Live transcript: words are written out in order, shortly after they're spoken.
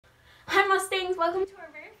welcome to our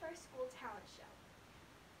very first school talent show.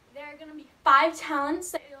 There are going to be 5 talents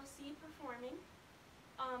that you'll see performing.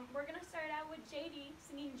 We're going to start out with JD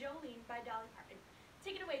singing Jolene by Dolly Parton.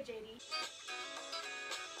 Take it away, JD.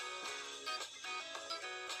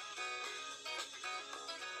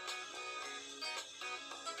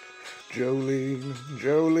 Jolene,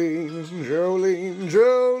 Jolene, Jolene,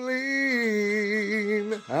 Jolene,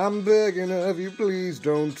 I'm begging of you, please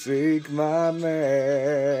don't take my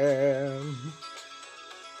man.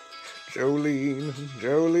 Jolene,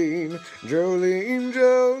 Jolene, Jolene,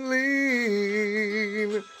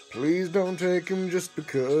 Jolene, please don't take him just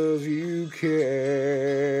because you can.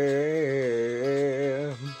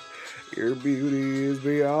 Your beauty is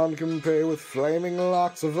beyond compare with flaming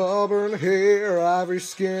locks of auburn hair, ivory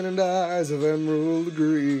skin and eyes of emerald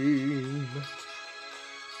green.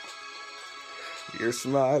 Your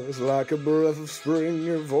smile is like a breath of spring,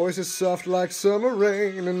 your voice is soft like summer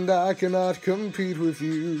rain, and I cannot compete with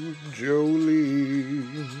you,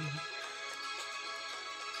 Jolene.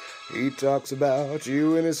 He talks about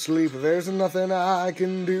you in his sleep, there's nothing I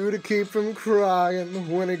can do to keep from crying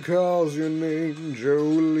when he calls your name,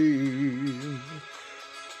 Jolene.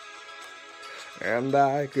 And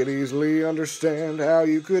I could easily understand how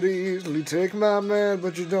you could easily take my man,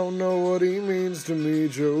 but you don't know what he means to me,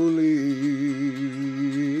 Jolene.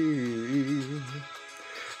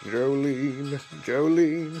 Jolene,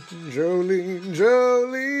 Jolene, Jolene,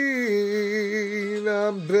 Jolene,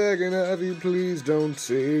 I'm begging of you, please don't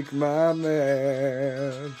take my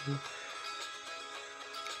man.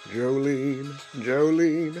 Jolene,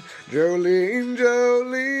 Jolene, Jolene,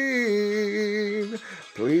 Jolene,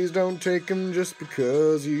 please don't take him just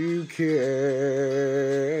because you can.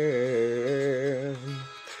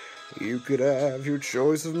 You could have your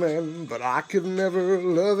choice of men, but I could never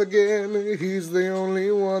love again. He's the only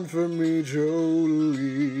one for me,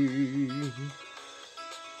 Jolene.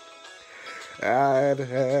 I'd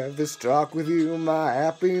have this talk with you, my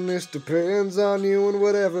happiness depends on you and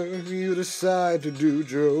whatever you decide to do,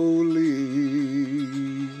 Jolene.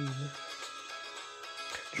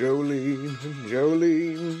 Jolene,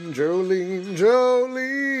 Jolene, Jolene,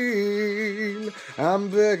 Jolene, I'm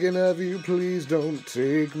begging of you, please don't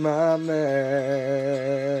take my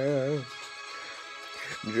man.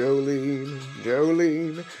 Jolene,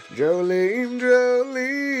 Jolene, Jolene,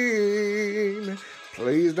 Jolene,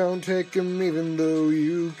 please don't take him even though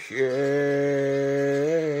you can.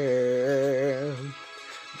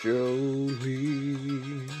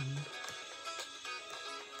 Jolene.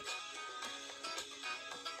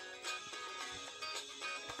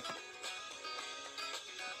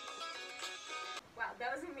 Wow, that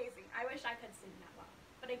was amazing. I wish I could sing that well,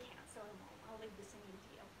 but I can't, so I won't. I'll leave the singing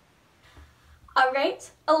to you.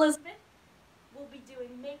 Alright, Elizabeth will be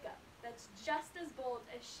doing makeup that's just as bold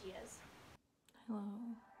as she is. Hello,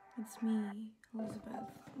 it's me, Elizabeth.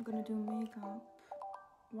 I'm gonna do makeup.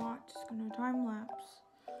 Watch, it's gonna time lapse.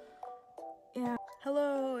 Yeah.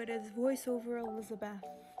 Hello, it is voiceover Elizabeth.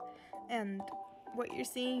 And what you're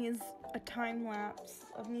seeing is a time lapse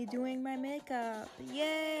of me doing my makeup.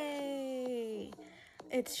 Yay!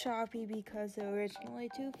 It's choppy because it originally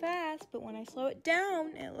too fast, but when I slow it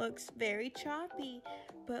down, it looks very choppy.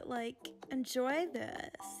 But like, enjoy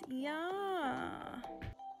this. Yeah.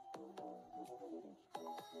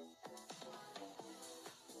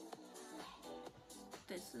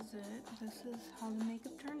 This is it. This is how the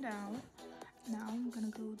makeup turned out. Now I'm gonna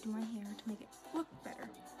go do my hair to make it look better.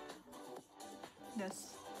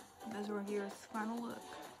 This right here is the final look.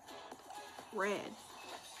 Red.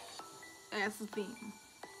 That's the theme.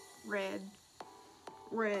 Red,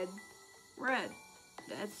 red, red.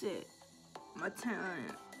 That's it. My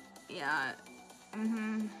talent. Yeah.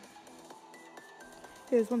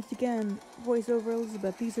 Here's once again, voiceover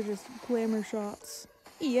Elizabeth. These are just glamour shots.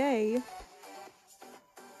 Yay.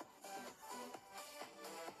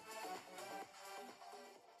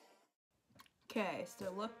 Okay,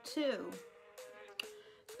 so look 2.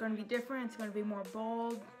 It's gonna be different, it's gonna be more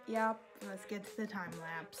bold. Yep, let's get to the time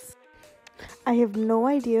lapse. I have no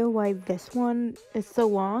idea why this one is so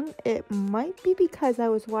long. It might be because I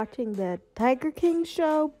was watching the Tiger King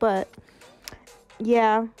show, but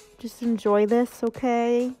yeah, just enjoy this,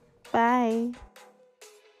 okay? Bye.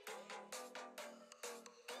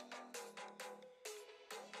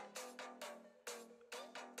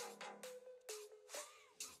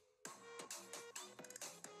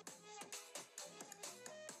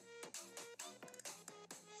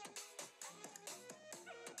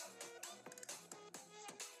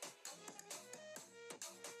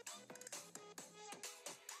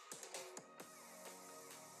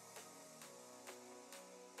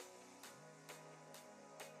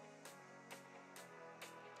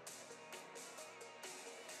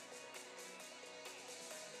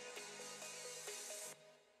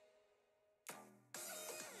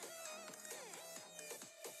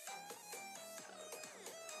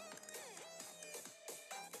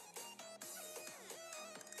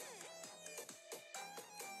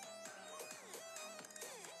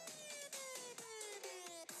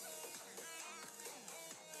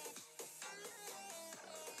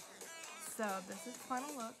 So this is final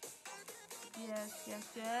look. Yes, yes,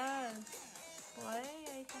 yes. Play,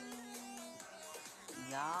 I think.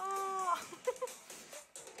 Yeah.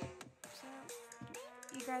 So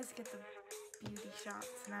you guys get the beauty shots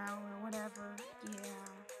now or whatever. Yeah.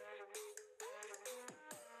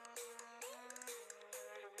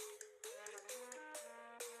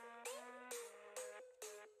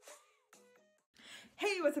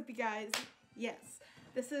 Hey, what's up, you guys? Yes,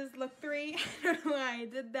 this is look 3. I don't know why I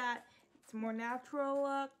did that. It's a more natural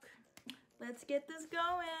look. Let's get this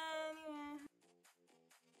going. Yeah.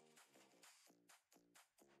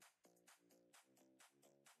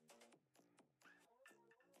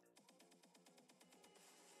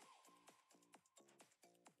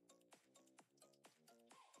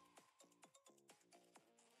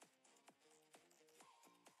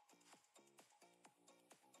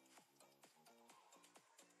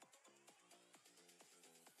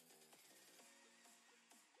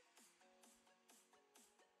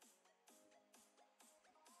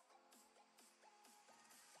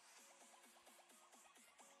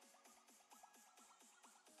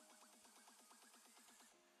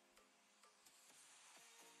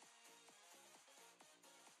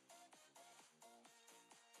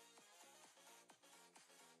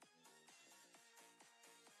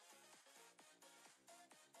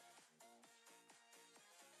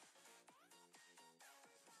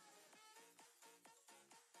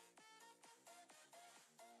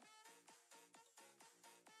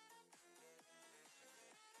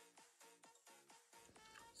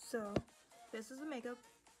 So, this is the makeup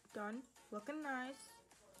done, looking nice.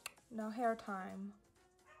 Now hair time.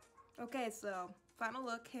 Okay, so final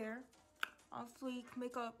look, hair on fleek,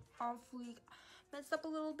 makeup on fleek. Messed up a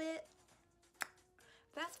little bit.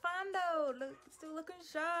 That's fine though. Look, still looking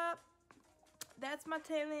sharp. That's my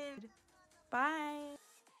talent. Bye.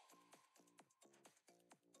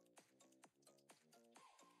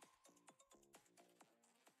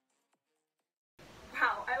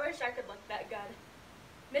 Wow, I wish I could look that good.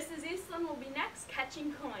 Mrs. Eastland will be next,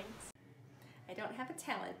 catching coins. I don't have a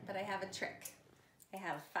talent, but I have a trick. I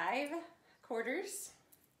have 5 quarters.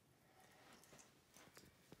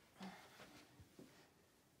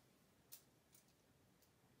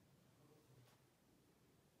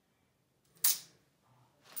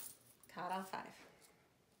 Caught all 5.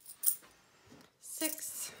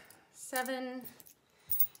 6, 7,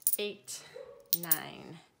 8, 9,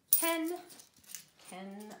 10. Can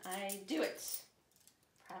I do it?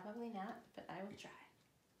 Probably not, but I will try.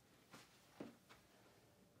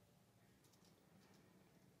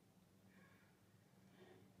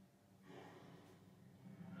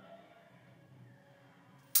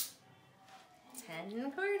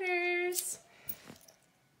 Ten quarters.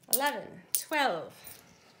 11, 12,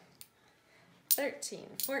 13,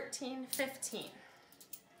 14, 15.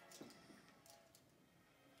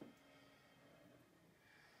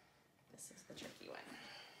 This is the tricky one.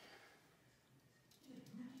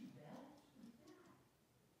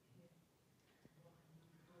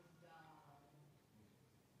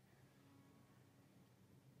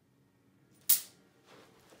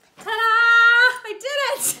 Ta-da! I did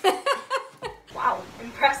it! Wow,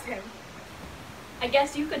 impressive. I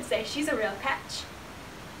guess you could say she's a real catch.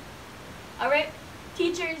 Alright,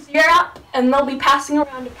 teachers, you're up, and they'll be passing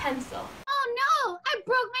around a pencil. Oh no, I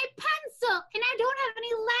broke my pencil, and I don't have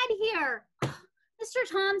any lead here.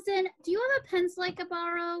 Mr. Thompson, do you have a pencil I could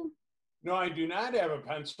borrow? No, I do not have a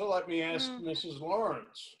pencil. Let me ask Mrs.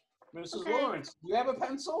 Lawrence. Mrs. Okay. Lawrence, do you have a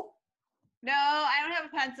pencil? No, I don't have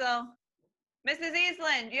a pencil. Mrs.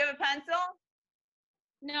 Eastland, do you have a pencil?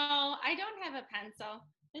 No, I don't have a pencil.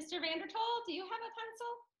 Mr. Vandertoll, do you have a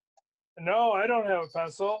pencil? No, I don't have a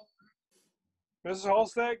pencil. Mrs.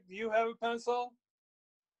 Holsteg, do you have a pencil?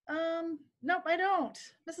 Nope, I don't.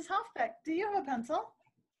 Mrs. Hofbeck, do you have a pencil?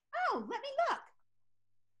 Oh, let me look.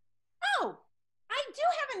 Oh, I do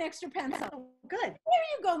have an extra pencil. Oh, good. Here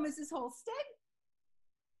you go, Mrs. Holsteg.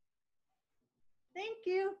 Thank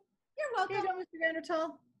you. You're welcome. Here you go, Mr.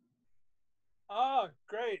 Vandertoll. Oh,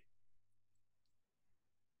 great.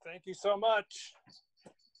 Thank you so much.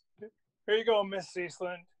 Here you go, Miss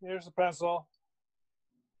Eastland. Here's a pencil.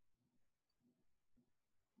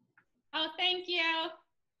 Oh, thank you.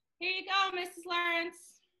 Here you go, Mrs. Lawrence.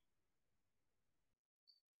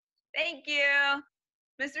 Thank you.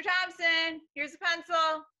 Mr. Thompson, here's a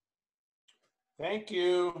pencil. Thank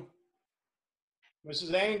you.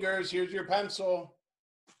 Mrs. Angers, here's your pencil.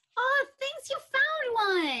 Oh, thanks, you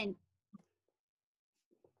found one.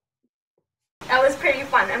 That was pretty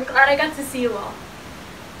fun. I'm glad I got to see you all.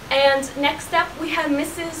 And next up, we have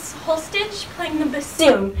Mrs. Holstich playing the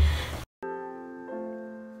bassoon.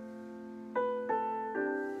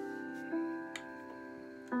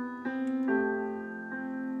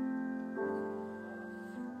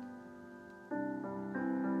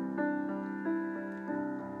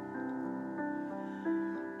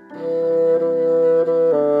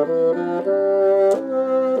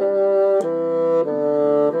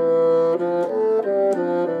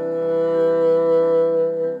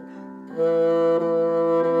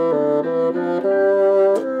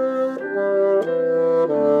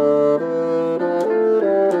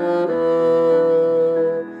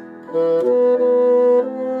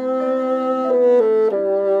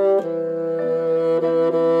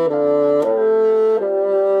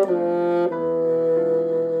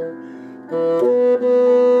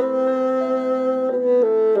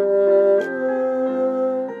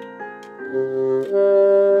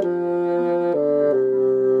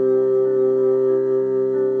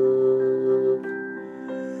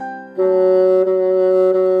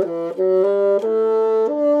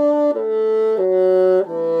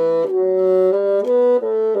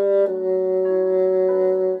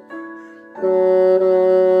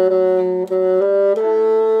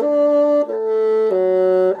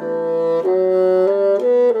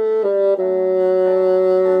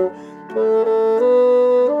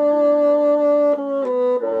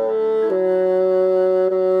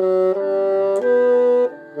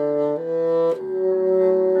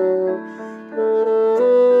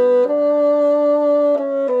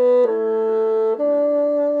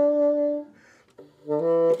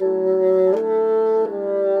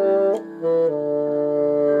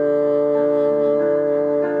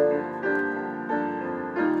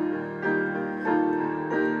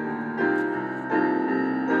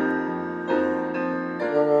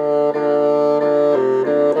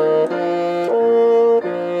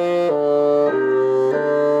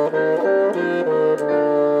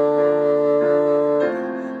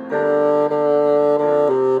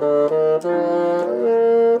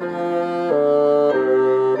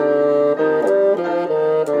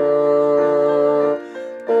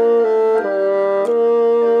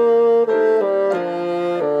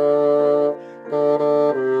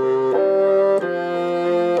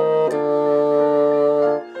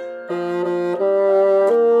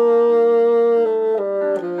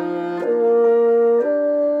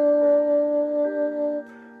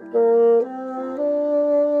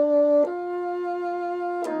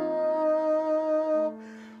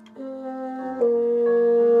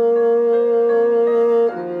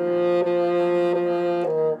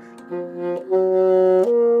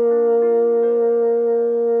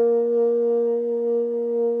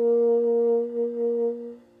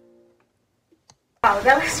 Wow,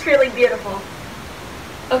 that was really beautiful.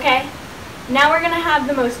 Okay, now we're gonna have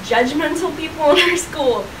the most judgmental people in our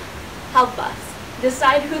school help us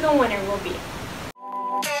decide who the winner will be.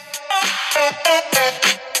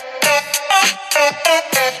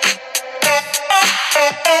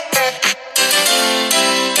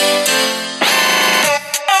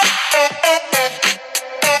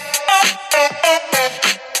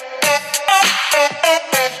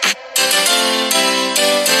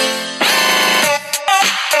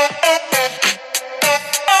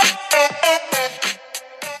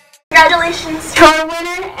 Congratulations to our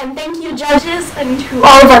winner, and thank you judges and to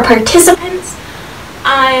all of our participants.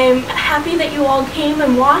 I'm happy that you all came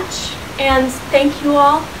and watched, and thank you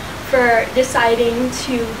all for deciding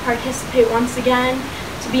to participate once again,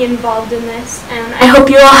 to be involved in this, and I hope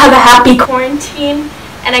you all have a happy quarantine,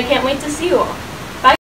 and I can't wait to see you all.